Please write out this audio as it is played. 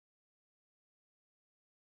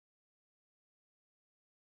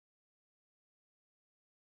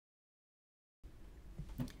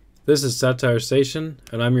This is Satire Station,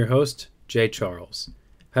 and I'm your host, Jay Charles.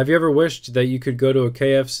 Have you ever wished that you could go to a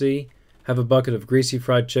KFC, have a bucket of greasy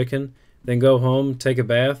fried chicken, then go home, take a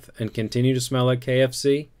bath, and continue to smell like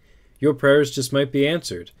KFC? Your prayers just might be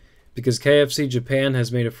answered, because KFC Japan has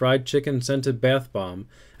made a fried chicken-scented bath bomb,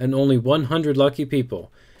 and only 100 lucky people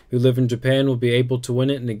who live in Japan will be able to win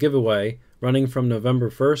it in a giveaway running from November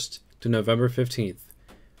 1st to November 15th.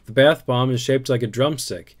 The bath bomb is shaped like a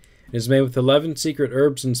drumstick and is made with 11 secret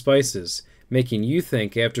herbs and spices, making you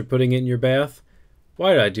think after putting it in your bath,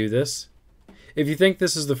 why did I do this? If you think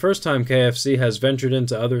this is the first time KFC has ventured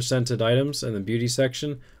into other scented items in the beauty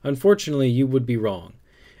section, unfortunately you would be wrong.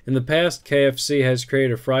 In the past, KFC has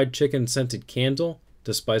created a fried chicken scented candle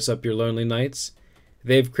to spice up your lonely nights.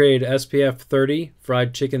 They've created SPF 30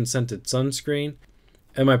 fried chicken scented sunscreen,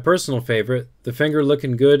 and my personal favorite, the finger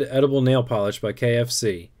looking good edible nail polish by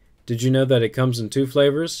KFC. Did you know that it comes in 2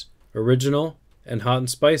 flavors? Original and hot and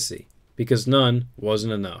spicy, because none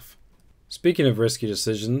wasn't enough. Speaking of risky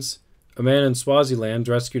decisions, a man in Swaziland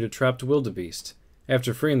rescued a trapped wildebeest.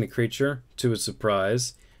 After freeing the creature, to his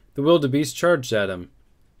surprise, the wildebeest charged at him.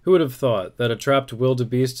 Who would have thought that a trapped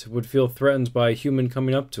wildebeest would feel threatened by a human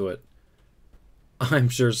coming up to it? I'm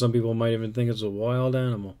sure some people might even think it's a wild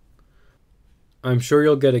animal. I'm sure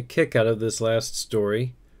you'll get a kick out of this last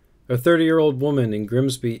story. A 30-year-old woman in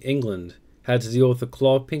Grimsby, England, had to deal with a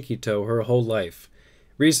claw pinky toe her whole life.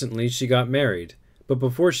 Recently, she got married, but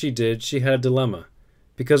before she did, she had a dilemma.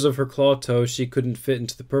 Because of her claw toe, she couldn't fit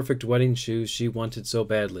into the perfect wedding shoes she wanted so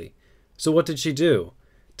badly. So what did she do?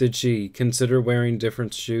 Did she consider wearing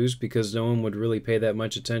different shoes because no one would really pay that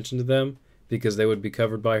much attention to them, because they would be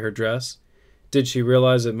covered by her dress? Did she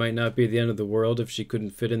realize it might not be the end of the world if she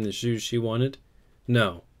couldn't fit in the shoes she wanted?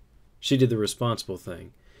 No. She did the responsible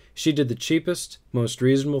thing. She did the cheapest, most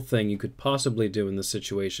reasonable thing you could possibly do in this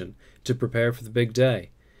situation to prepare for the big day.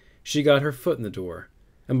 She got her foot in the door.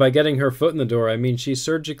 And by getting her foot in the door, I mean she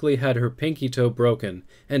surgically had her pinky toe broken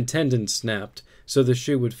and tendons snapped so the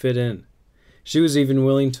shoe would fit in. She was even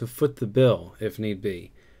willing to foot the bill, if need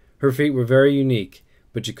be. Her feet were very unique,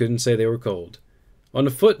 but you couldn't say they were cold. On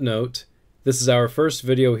a footnote, this is our first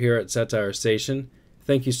video here at Satire Station.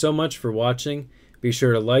 Thank you so much for watching. Be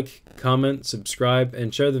sure to like, comment, subscribe,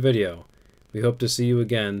 and share the video. We hope to see you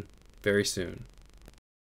again very soon.